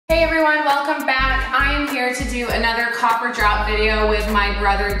Hey everyone, welcome back. I am here to do another copper drop video with my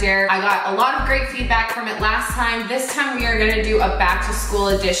brother Derek. I got a lot of great feedback from it last time. This time we are gonna do a back to school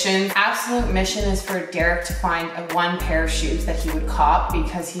edition. Absolute mission is for Derek to find one pair of shoes that he would cop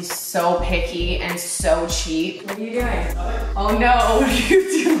because he's so picky and so cheap. What are you doing? Oh no, what are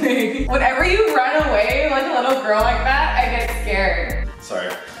you doing? Whenever you run away like a little girl like that, I get scared. Sorry.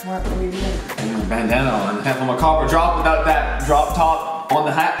 What are you doing? I have a bandana on. I'm a copper drop without that drop top on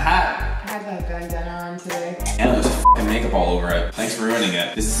the hat. I had that bandana on today. And there's fucking makeup all over it. Thanks for ruining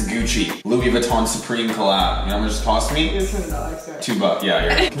it. This is a Gucci Louis Vuitton Supreme collab. You know how much it cost me? It's $2, sir. $2,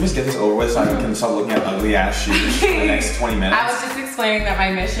 yeah. Can we just get this over with so I can stop looking at ugly ass shoes for the next 20 minutes? I was just explaining that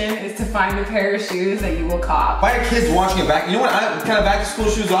my mission is to find a pair of shoes that you will cop. Why are kids watching it back? You know what kind of back to school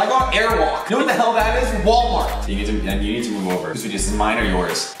shoes I got? Airwalk. You know what the hell that is? Walmart. You need to move over. This video is mine or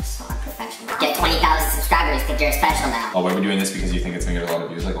yours? Get 20,000 subscribers because you're special now. Oh, wait, we're doing this because you think it's gonna get a lot of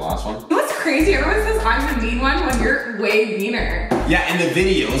views like the last one? What's crazy? Everyone says I'm the mean one when you're way meaner. Yeah, in the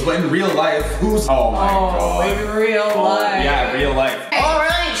videos, but in real life, who's... Oh my god. In real life. Yeah, real life. Hey.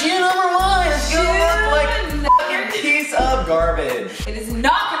 Alright, shoe number one is gonna look like a piece of garbage. It is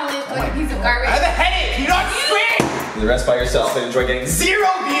not gonna look like a piece of garbage. I have a headache! You not scream! The rest by yourself and enjoy getting 0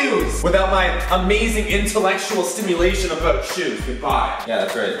 views without my amazing intellectual stimulation about shoes. Goodbye. Yeah,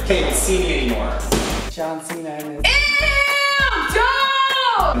 that's right. Can't even see me anymore. John Cena in this. Ew!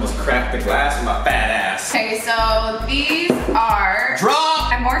 Don't! Almost cracked the glass with my fat ass. Okay, so these are...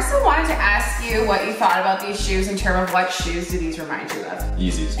 Drop! I more so wanted to ask you what you thought about these shoes in terms of what shoes do these remind you of?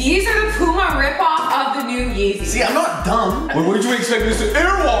 Yeezys. These are the Puma ripoff of the new Yeezys. See, I'm not dumb. What did you expect this to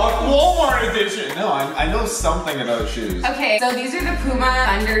Airwalk Walmart edition? No, I know something about shoes. Okay, so these are the Puma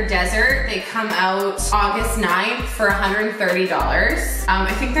Thunder Desert. They come out August 9th for $130.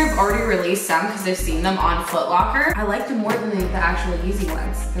 I think they've already released some because I've seen them on Foot Locker. I like them more than the actual Yeezy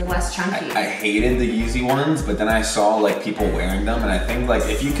ones. They're less chunky. I hated the Yeezy ones, but then I saw like people wearing them, and I think like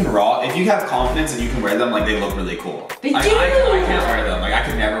if you have confidence and you can wear them, like they look really cool. They do. I can't wear them. Like I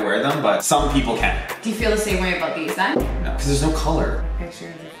could never wear them, but some people can. Do you feel the same way about these then? No, because there's no color. Picture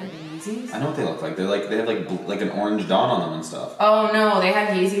of different Yeezys. I know what they look like. They have like an orange dot on them and stuff. Oh no, they have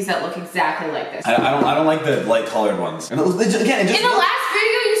Yeezys that look exactly like this. I don't like the light colored ones. And again, in the last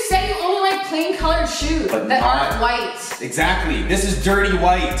video, you said you only like plain colored shoes that aren't white. Exactly. This is dirty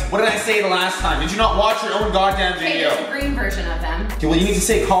white. What did I say the last time? Did you not watch your own goddamn video? Okay, there's a green version of them. Okay, well you need to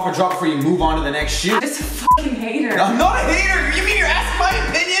say copper drop before you move on to the next shoe. I'm just a fucking hater. I'm not a hater. You mean you're asking my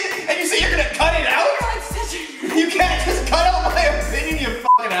opinion and you say you're gonna cut it out? You can't just cut out my opinion, you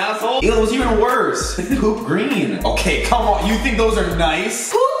fucking asshole. It was even worse. Poop green. Okay, come on. You think those are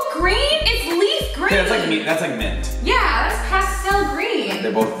nice? Poop green? It's leaf green. Yeah, that's like mint. Yeah, that's pastel green.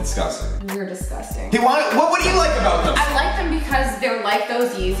 They're both disgusting. You're disgusting. Hey, what do you like about them? I like them because they're like those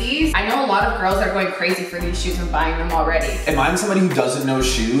Yeezys. I know a lot of girls are going crazy for these shoes and buying them already. If I'm somebody who doesn't know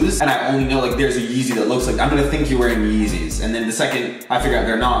shoes and I only know like there's a Yeezy that looks like, I'm gonna think you're wearing Yeezys. And then the second I figure out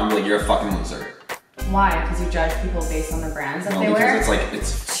they're not, I'm gonna be like, you're a fucking loser. Why? Because you judge people based on the brands that they wear? Because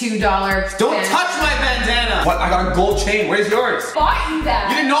it's $2. Don't touch my bandana! What? I got a gold chain. Where's yours? Bought you that.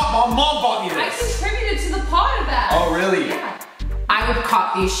 You did not. Mom bought me this. I contributed to the pot of that. Oh, really? Yeah. I would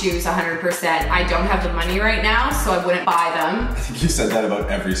cop these shoes 100%. I don't have the money right now, so I wouldn't buy them. I think you said that about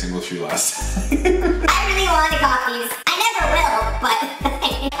every single shoe last time. I really want to cop these. I never will, but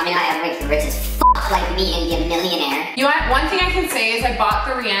I mean, I have rich as fuck like me and be a millionaire. You know what? One thing I can say is I bought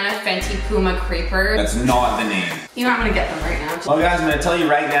the Rihanna Fenty Puma Creeper. That's not the name. You know, I'm gonna get them right now. Well guys, I'm gonna tell you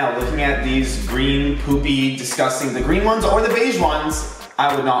right now, looking at these green, poopy, disgusting, the green ones or the beige ones,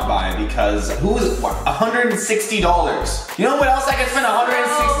 I would not buy because what, $160. You know what else I could spend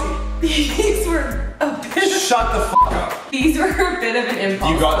 $160? These were a bit of... Shut the fuck up. These were a bit of an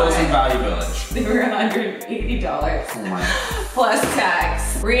impulse. You got those from Value Village. They were $180. Oh my. Plus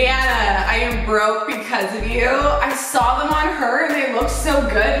tax. Rihanna, I am broke because of you. I saw them on her and they looked so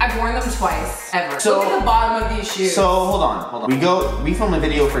good. I've worn them twice, ever. So, look at the bottom of these shoes. So, hold on. We film a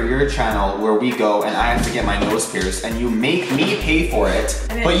video for your channel where we go and I have to get my nose pierced and you make me pay for it.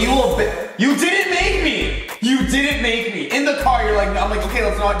 But you didn't make me! You didn't make me! In the car, you're like, I'm like, okay,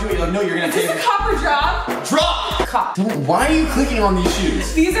 let's not do it. You're like, no, you're gonna pay me. Is this a copper drop? Drop! Cop. Why are you clicking on these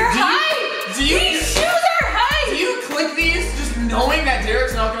shoes? These are high! These shoes are high! Do you click these just knowing that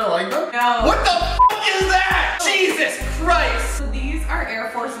Derek's not gonna like them? No. What the f is that? Jesus Christ! So these are Air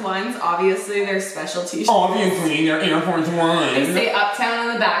Force Ones. Obviously, they're special t-shirts. Obviously, they're Air Force One. They say Uptown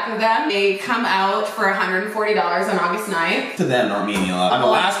on the back of them. They come out for $140 on August 9th. To them, not me, Neela. I'm the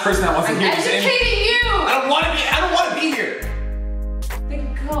last person that wants to hear this. I'm educating you! I don't want to be here!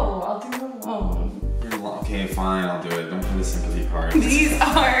 Then go, I'll do it alone. Okay, fine, I'll do it. Don't put the sympathy card. These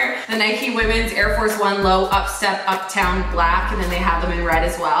are The Nike women's Air Force One low upstep uptown black, and then they have them in red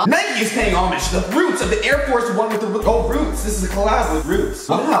as well. Nike is paying homage to the roots of the Air Force One with the Roots. This is a collab with Roots.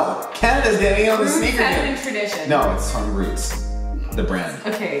 Wow, Canada's getting on the sneaker game. Tradition. No, it's from Roots, the brand.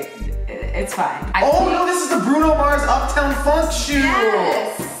 Okay, it's fine. Oh no, this is the Bruno Mars Uptown Funk shoe.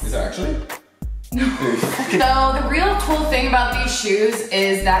 Yes. Is it actually? No. So the real cool thing about these shoes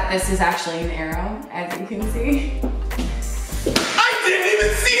is that this is actually an arrow, as you can see. I didn't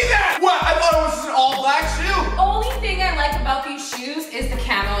even see that! What? I thought it was just an all black shoe! Only thing I like about these shoes is the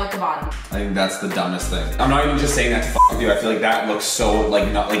camo at the bottom. I think that's the dumbest thing. I'm not even just saying that to f with you. I feel like that looks so,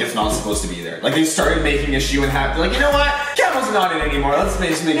 like, not, like it's not supposed to be there. Like, they started making a shoe and have, like, you know what? Camo's not in anymore. Let's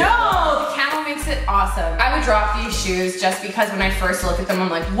just make it. No, the camo makes it awesome. I would drop these shoes just because when I first look at them, I'm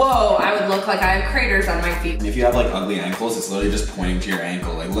like, whoa, I would look like I have craters on my feet. And if you have, like, ugly ankles, it's literally just pointing to your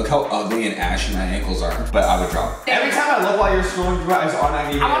ankle. Like, look how ugly and ashy my ankles are. But I would drop. Every time I look while you're scrolling through,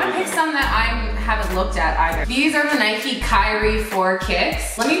 I want to pick some that I haven't looked at either. These are the Nike Kyrie 4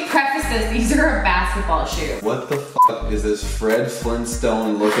 kicks. Let me preface this, these are a basketball shoe. What the fuck is this Fred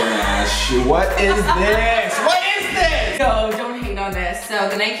Flintstone looking ass shoe? What is this? What is this? No, don't hate on this. So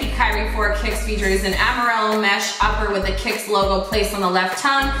the Nike Kyrie 4 kicks features an amarillo mesh upper with the Kicks logo placed on the left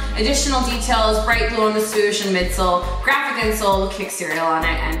tongue. Additional details, bright blue on the swoosh and midsole, graphic insole, Kick cereal on it,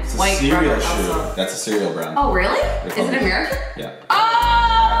 and it's white a cereal rubber shoe. outsole. That's a cereal brand. Oh really? Is it American? Yeah.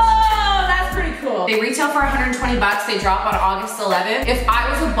 Oh, that's pretty cool. They retail for 120 bucks. They drop on August 11th. If I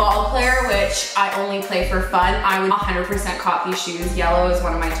was a ball player, which I only play for fun, I would 100% cop these shoes. Yellow is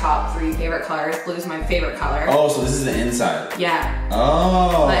one of my top 3 favorite colors. Blue is my favorite color. Oh, so this is the inside. Yeah.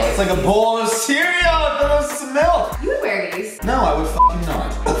 Oh, it's like a bowl of cereal. That was some milk. You would wear these. No, I would fucking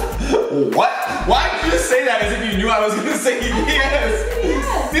not. What? Why did you just say that as if you knew I was gonna say yes?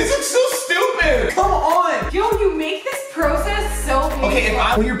 Yes. This looks so stupid. Come on. Yo, you make this process so painful. Okay,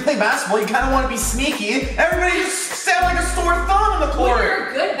 when you play basketball, you kind of want to be sneaky. Everybody just stand like a sore thumb on the court. When you're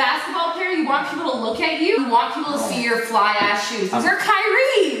a good basketball player, you want people to look at you. You want people to see your fly ass shoes. These are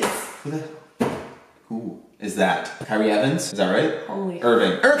Kyrie's. Who is that? Kyrie Evans? Is that right? Holy.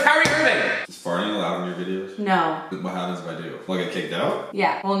 Irving. Kyrie Irving! Is farting allowed in your videos? No. What happens if I do? Will I get kicked out?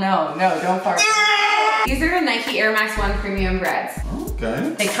 Yeah. Well, no, don't fart. These are the Nike Air Max 1 Premium Breads.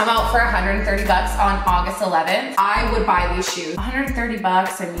 Okay. They come out for 130 bucks on August 11th. I would buy these shoes. 130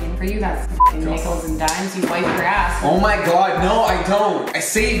 bucks, I mean, for you that's nickels and dimes. You wipe your ass. Oh my god, no I don't. I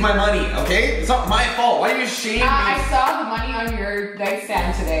saved my money, okay? It's not my fault. Why are you shaming me? I saw the money on your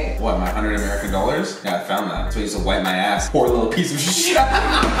nightstand today. What, my 100 American dollars? Yeah, I found that. So I used to wipe my ass. Poor little piece of shit.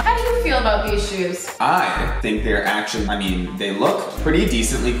 How do you feel about these shoes? I think they're actually, I mean, they look pretty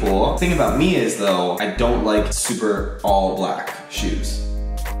decently cool. The thing about me is though, I don't like super all black shoes.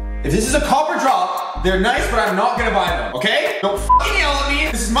 If this is a copper drop, they're nice, but I'm not gonna buy them, okay? Don't fucking yell at me.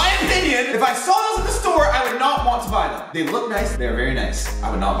 This is my opinion. If I saw those at the store, I would not want to buy them. They look nice, they're very nice.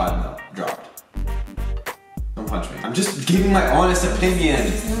 I would not buy them though, dropped. Don't punch me. I'm just giving my honest opinion.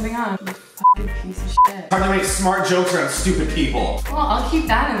 Just moving on, you fucking piece of shit. Time to make smart jokes around stupid people. Well, I'll keep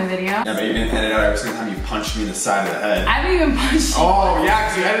that in the video. Yeah, but you're gonna edit out every single time you punch me in the side of the head. I haven't even punched you. Oh, yeah,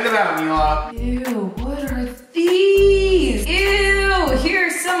 because you edited it out, Mila. Ew, what are these? Ew,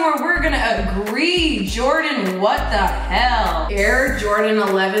 here's somewhere we're gonna agree. Jordan, what the hell? Air Jordan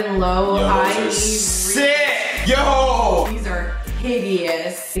 11 low high knee. Sick! Yo! These are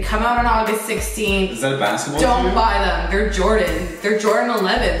hideous. They come out on August 16th. Is that a basketball Don't shoe? buy them. They're Jordan. They're Jordan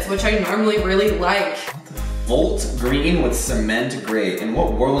 11s, which I normally really like. Volt green with cement gray. In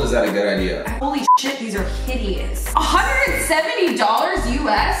what world is that a good idea? Holy shit, these are hideous. $170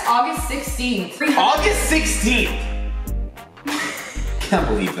 US, August 16th. August 16th! Can't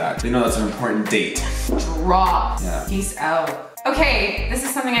believe that. You know that's an important date. Drop. Yeah. Peace out. Okay, this is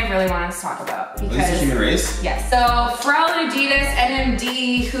something I really wanted to talk about because Is this the human race? yes. So Pharrell and Adidas,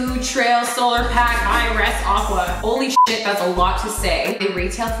 NMD, Who, Trail, Solar Pack, IRS, Aqua. Holy shit, that's a lot to say. They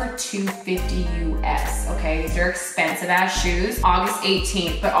retail for $250 US. Okay, these are expensive ass shoes. August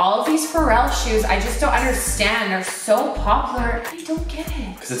 18th, but all of these Pharrell shoes, I just don't understand. They're so popular. I don't get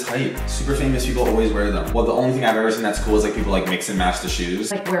it. Because it's hype. Super famous people always wear them. Well, the only thing I've ever seen that's cool is like people like mix and match the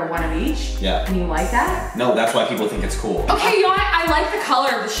shoes. Like wear one of each? Yeah. And you like that? No, that's why people think it's cool. Okay, you know what? I like the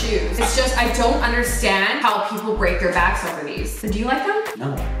color of the shoes. It's just I don't understand how people break their backs over these. So do you like them?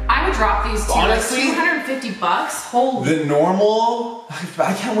 No. I would drop these too. Honestly, like 250 bucks. Holy. The normal,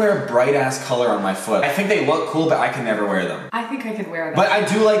 I can't wear a bright ass color on my foot. I think they look cool, but I can never wear them. I think I could wear them. But I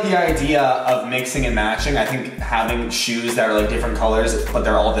do like the idea of mixing and matching. I think having shoes that are like different colors, but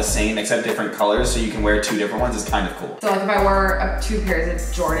they're all the same except different colors, so you can wear 2 different ones is kind of cool. So like if I wore 2 pairs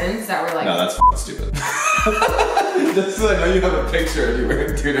of Jordans that were like. No, that's f***ing stupid. Just so I know you have a picture of you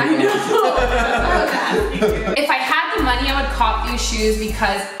wearing 2 different here. I know. If I had the money, I would cop these shoes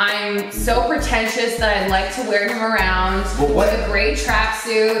because I'm so pretentious that I like to wear them around with a gray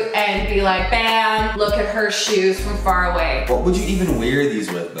tracksuit and be like, bam, look at her shoes from far away. What would you even wear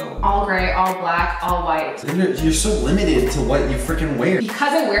these with though? All gray, all black, all white. You're so limited to what you freaking wear.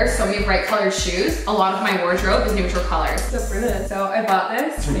 Because I wear so many bright colored shoes, a lot of my wardrobe is neutral colors. Except for this. So I bought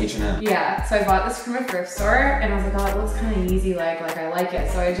this. It's from H&M. Yeah, so I bought this from a thrift store and I was like, oh, it looks kind of easy, like I like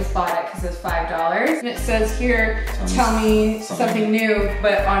it. So I just bought it because it's $5. And it says here, tell me something new,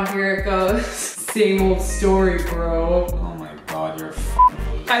 but on here it goes, same old story, bro. Oh my God, you're a f***ing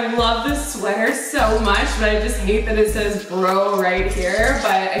loser. I love this sweater so much, but I just hate that it says bro right here,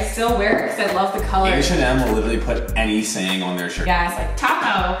 but I still wear it because I love the color. H&M will literally put any saying on their shirt. Yeah, it's like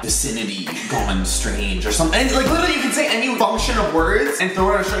taco. Vicinity, gone strange, or something. And like literally you can say any function of words and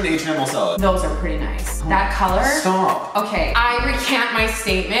throw it on a shirt and H&M will sell it. Those are pretty nice. That color. Stop. Okay, I recant my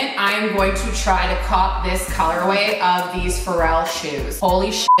statement. I am going to try to cop this colorway of these Pharrell shoes.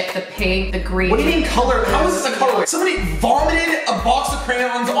 Holy shit, the pink, the green. What do you mean color? How is this a colorway? Somebody vomited a box of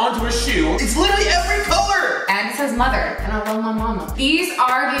crayons onto a shoe. It's literally every color. And it says mother, and I love my mama. These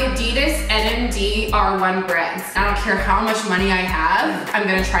are the Adidas NMD R1 brands. I don't care how much money I have, I'm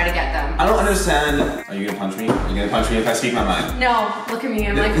gonna try to get them. I don't understand. Are you gonna punch me? Are you gonna punch me if I speak my mind? No, look at me,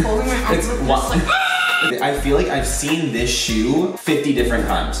 I'm like holding my arms just like, I feel like I've seen this shoe 50 different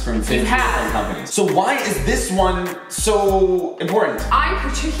times from 50 different companies. So why is this one so important? I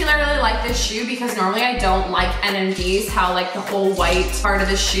particularly like this shoe because normally I don't like NMDs, how like the whole white part of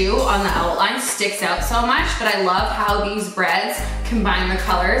the shoe on the outline sticks out so much, but I love how these breads combine the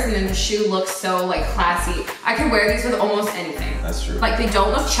colors and then the shoe looks so like classy. I could wear these with almost anything. That's true. Like they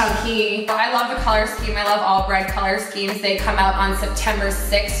don't look chunky. I love the color scheme. I love all bread color schemes. They come out on September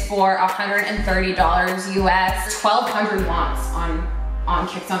 6th for $130 US, 1200 watts on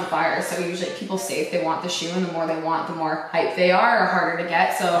Kicks on Fire. So usually people say if they want the shoe and the more they want, the more hype they are or harder to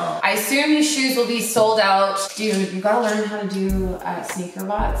get. So I assume these shoes will be sold out. Dude, you gotta learn how to do sneaker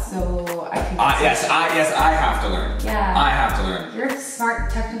bots so I can yes, I have to learn. Yeah. I have to learn. You're the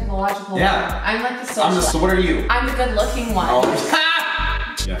smart, technological one. Yeah. I'm like the social. So what are you? I'm the good looking one. Oh.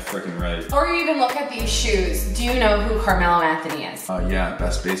 Yeah, freaking right. Or you even look at these shoes. Do you know who Carmelo Anthony is? Yeah,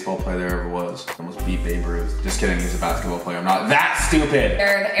 best baseball player there ever was. Almost beat Babe Ruth. Just kidding, he's a basketball player. I'm not that stupid.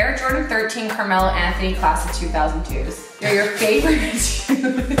 They're the Air Jordan 13 Carmelo Anthony class of 2002s. They're your favorite shoes.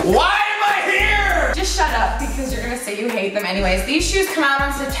 Why am I here? Just shut up because you're gonna say you hate them anyways. These shoes come out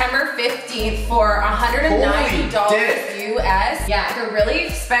on September 15th for $190 US. Yeah, they're really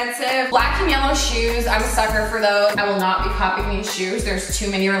expensive. Black and yellow shoes, I'm a sucker for those. I will not be copying these shoes. There's too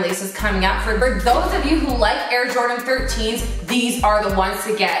many releases coming up. For those of you who like Air Jordan 13s, these are the ones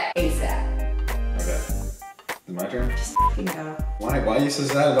to get ASAP. Okay. Is it my turn? Just f***ing go. Why are you so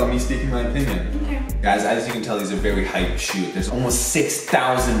sad about me speaking my opinion? Okay. Guys, as you can tell, these are very hype shoes. There's almost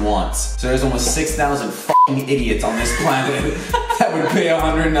 6,000 watts. So there's almost 6,000 fucking idiots on this planet that would pay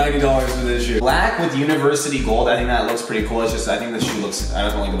 $190 for this shoe. Black with university gold, I think that looks pretty cool. It's just, I think the shoe looks, I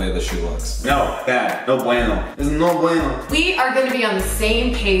don't like the way the shoe looks. No, bad, no bueno. There's no bueno. We are gonna be on the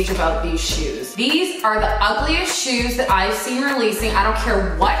same page about these shoes. These are the ugliest shoes that I've seen releasing. I don't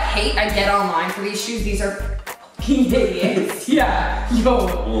care what hate I get online for these shoes. These are idiots. Yeah, yo.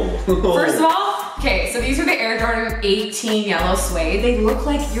 First of all, okay, so these are the Air Jordan 18 yellow suede. They look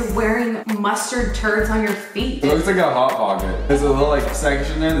like you're wearing mustard turds on your feet. It looks like a Hot Pocket. There's a little like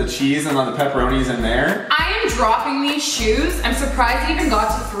section there, the cheese and the pepperoni's in there. I am dropping these shoes. I'm surprised it even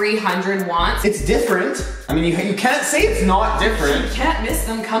got to 300 watts. It's different. I mean, you can't say it's not different. You can't miss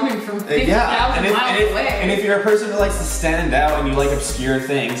them coming from 50,000 miles away. And if you're a person who likes to stand out and you like obscure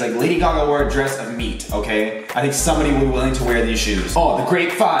things, like Lady Gaga wore a dress of meat, okay? I think somebody would be willing to wear these shoes. Oh, the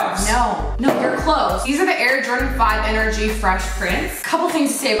Great Fives. No, you're close. These are the Air Jordan 5 Energy Fresh Prints. Couple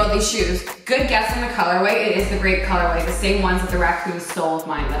things to say about these shoes. Good guess on the colorway. It is the grape colorway, the same ones that the raccoon stole of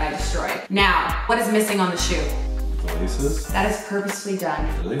mine that I destroyed. Now, what is missing on the shoe? The laces? That is purposely done.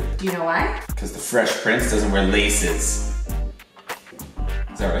 Really? Do you know why? Because the Fresh Prince doesn't wear laces.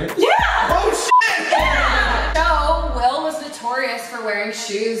 Is that right? Yeah! Oh shit! Yeah! So, Will was notorious for wearing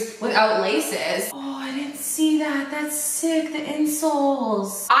shoes without laces. Oh, I didn't see that. That's sick, the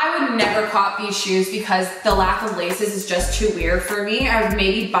insoles. I would never cop these shoes because the lack of laces is just too weird for me. I would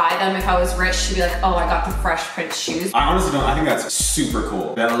maybe buy them if I was rich to be like, oh, I got the Fresh Prince shoes. I honestly don't, I think that's super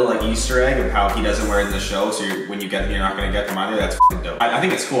cool. That little like Easter egg of how he doesn't wear it in the show, so when you get them, you're not gonna get them either. That's f***ing dope. I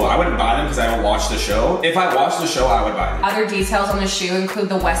think it's cool. I wouldn't buy them because I don't watch the show. If I watched the show, I would buy them. Other details on the shoe include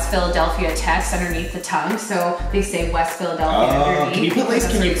the West Philadelphia text underneath the tongue, so they say West Philadelphia underneath. Can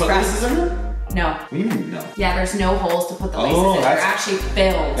you put laces in there? No. What do you mean no? Yeah, there's no holes to put the laces in. They're actually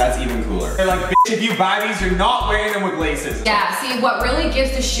filled. That's even cooler. They're like, bitch, if you buy these, you're not wearing them with laces. Yeah, see, what really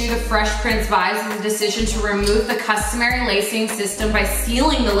gives the shoe the Fresh Prince vibes is the decision to remove the customary lacing system by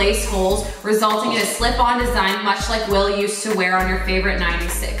sealing the lace holes, resulting in a slip-on design much like Will used to wear on your favorite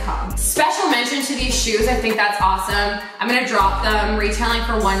 90s sitcom. Special mention to these shoes, I think that's awesome. I'm gonna drop them, retailing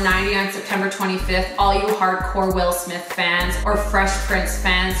for $190 on September 25th. All you hardcore Will Smith fans or Fresh Prince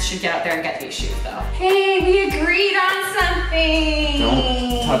fans should get out there and get these shoes though. Hey, we agreed on something.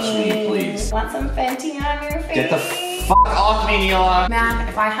 Don't touch me, please. Want some Fenty on your face? Get the fuck off me, Neela. Man,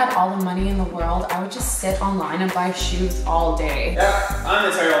 if I had all the money in the world, I would just sit online and buy shoes all day. Yeah,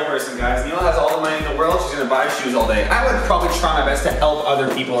 I'm a terrible person, guys. Neela has all the money in the world. She's gonna buy shoes all day. I would probably try my best to help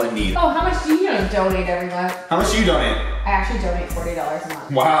other people in need. Oh, how much do you donate every month? How much do you donate? I actually donate $40 a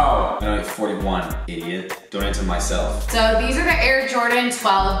month. Wow. I donate 41, idiot. Donate to myself. So these are the Air Jordan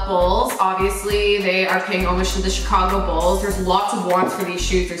 12 Bulls. Obviously, they are paying homage to the Chicago Bulls. There's lots of wants for these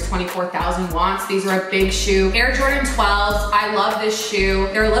shoes. There's 24,000 wants. These are a big shoe. Air Jordan 12s. I love this shoe.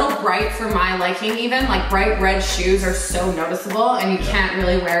 They're a little bright for my liking even. Like bright red shoes are so noticeable and you can't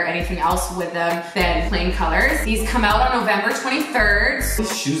really wear anything else with them than plain colors. These come out on November 23rd.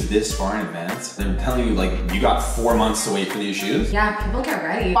 These shoes this far in advance? They're telling you like you got 4 months to wait for these shoes? Yeah, people get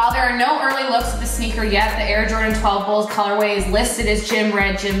ready. While there are no early looks of the sneaker yet, the Air Jordan 12 Bulls colorway is listed as gym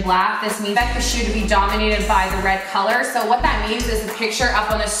red, gym black. This means expect the shoe to be dominated by the red color. So what that means is the picture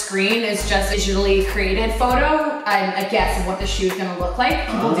up on the screen is just visually created photo and a guess of what the shoe is gonna look like.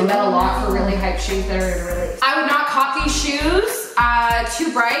 People do that a lot for really hype shoes that are released. I would not cop these shoes.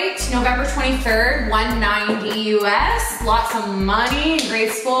 Too bright, November 23rd, $190 US. Lots of money,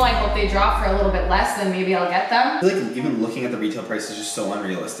 graceful. I hope they drop for a little bit less, then maybe I'll get them. I feel like even looking at the retail price is just so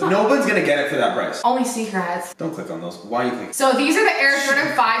unrealistic. No one's gonna get it for that price. Only sneakerheads. Don't click on those. Why are you clicking? So these are the Air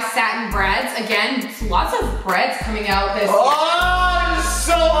Jordan 5 satin breads. Again, lots of breads coming out this Oh, it's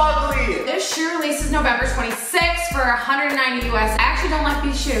so ugly! This shoe releases November 26th for $190 US. I actually don't like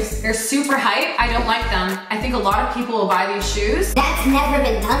these shoes. They're super hype. I don't like them. I think a lot of people will buy these shoes. That's never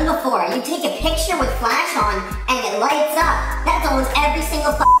been done before. You take a picture with flash on and it lights up. That's almost every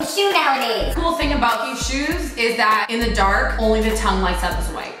single fucking shoe nowadays. The cool thing about these shoes is that in the dark, only the tongue lights up as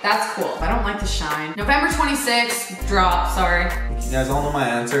white. That's cool. I don't like the shine. November 26th, drop, sorry. You guys all know my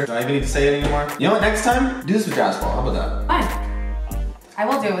answer. Do I even need to say it anymore? You know what, next time, do this with Jazz Ball. How about that? Fine. I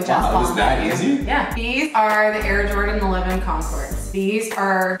will do it with Jazz Ball. Was that easy? Yeah. These are the Air Jordan 11 Concords. These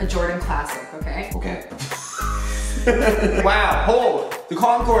are a Jordan classic, okay? Okay. Wow, hold. The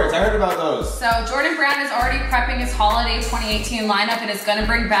Concords, I heard about those. So Jordan Brand is already prepping his holiday 2018 lineup and is gonna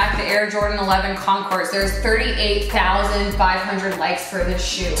bring back the Air Jordan 11 Concords. There's 38,500 likes for this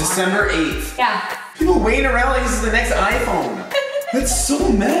shoe. December 8th. Yeah. People waiting around like this is the next iPhone. That's so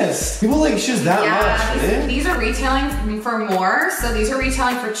messed. People like shoes that much, man. These are retailing for more. So these are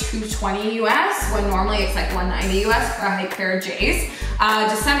retailing for $220 US when normally it's like $190 US for a hype pair of J's.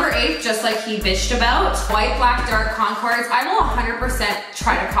 December 8th, just like he bitched about, white, black, dark Concords. I will 100%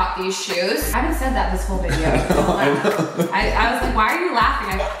 try to cop these shoes. I haven't said that this whole video. I was like, why are you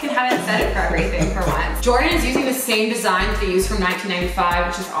laughing? I fucking haven't said it for everything for once. Jordan is using the same design that they used from 1995,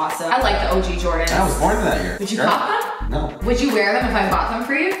 which is awesome. I like the OG Jordans. I was born in that year. Would you cop them? No. Would you wear them if I bought them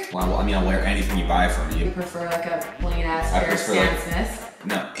for you? Well, I mean, I'll wear anything you buy from You you. prefer like a plain ass pair of Stan Smiths?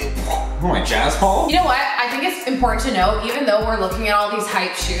 No. Oh my, Jazz Paul? You know what? I think it's important to note, even though we're looking at all these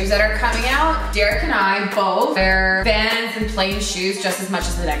hype shoes that are coming out, Derek and I both wear Vans and plain shoes just as much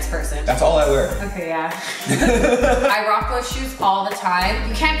as the next person. That's all I wear. Okay, yeah. I rock those shoes all the time.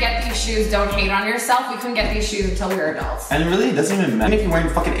 You can't get these shoes, don't hate on yourself. We couldn't get these shoes until we were adults. And really, it doesn't even matter if you're wearing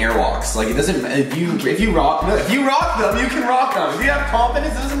fucking Airwalks. Like, it doesn't, if you rock them, you can rock them. If you have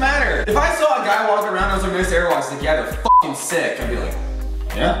confidence, it doesn't matter. If I saw a guy walking around and I was like, nice Airwalks, like, yeah, they're fucking sick. I'd be like,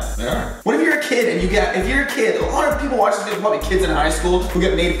 yeah, they are. What if you're a kid and if you're a kid, a lot of people watch this video, probably kids in high school who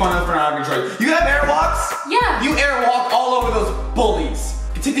get made fun of for not having choice. You have Airwalks? Yeah. You Airwalk all over those bullies.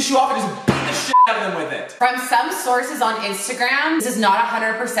 You take the shoe off and just beat the shit out of them with it. From some sources on Instagram, this is not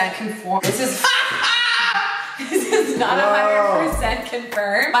 100% conform. This is not 100%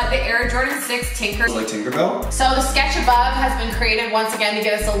 confirmed, but the Air Jordan 6 Tinker. Like Tinkerbell? So the sketch above has been created once again to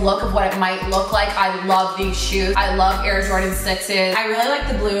give us a look of what it might look like. I love these shoes. I love Air Jordan 6s. I really like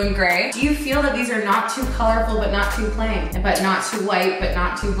the blue and gray. Do you feel that these are not too colorful, but not too plain? But not too white, but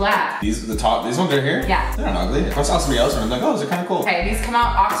not too black? These ones right here? Yeah. They're not ugly. If I saw somebody else and I'm like, oh, these are kind of cool. Okay, these come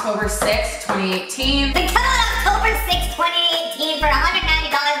out October 6th, 2018. They come out October 6, 2018 for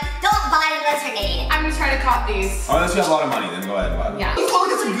 $190. Don't buy them unless you're an idiot. I'm gonna try to cop these. Oh, unless you have a lot of money, then go ahead and buy them. Yeah. Let's go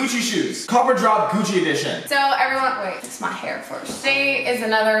look at some Gucci shoes. Copper Drop Gucci Edition. So everyone, wait, it's my hair first. Today is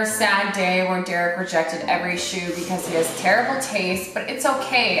another sad day where Derek rejected every shoe because he has terrible taste, but it's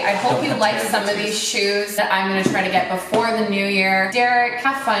okay. I hope you like some of these shoes that I'm gonna try to get before the new year. Derek,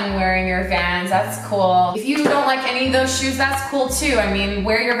 have fun wearing your Vans, that's cool. If you don't like any of those shoes, that's cool too. I mean,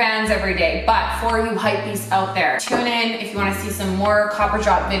 wear your Vans every day. But for you hypebeasts out there, tune in if you wanna see some more Copper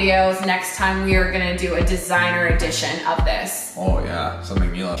Drop videos. Next time we are gonna do a designer edition of this. Oh yeah,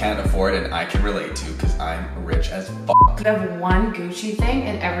 something Mila can't afford and I can relate to because I'm rich as fuck. You have one Gucci thing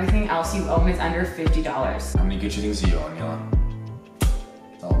and everything else you own is under $50. How many Gucci things do you own, Mila?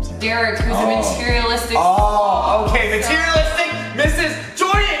 That's all I'm saying. Derek, who's a materialistic. Oh, okay, materialistic Mrs.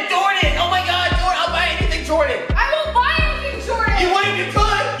 Jordan! Oh my god, Jordan, I'll buy anything Jordan! I won't buy anything, Jordan! You would if you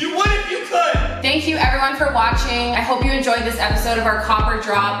could! You would if you could! Thank you everyone for watching. I hope you enjoyed this episode of our Copper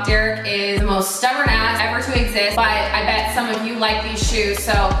Drop. Derek is the most stubborn ass ever to exist, but I bet some of you like these shoes.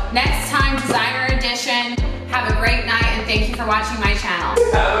 So next time, designer edition. Have a great night and thank you for watching my channel.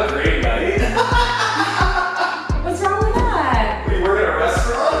 Have a great night.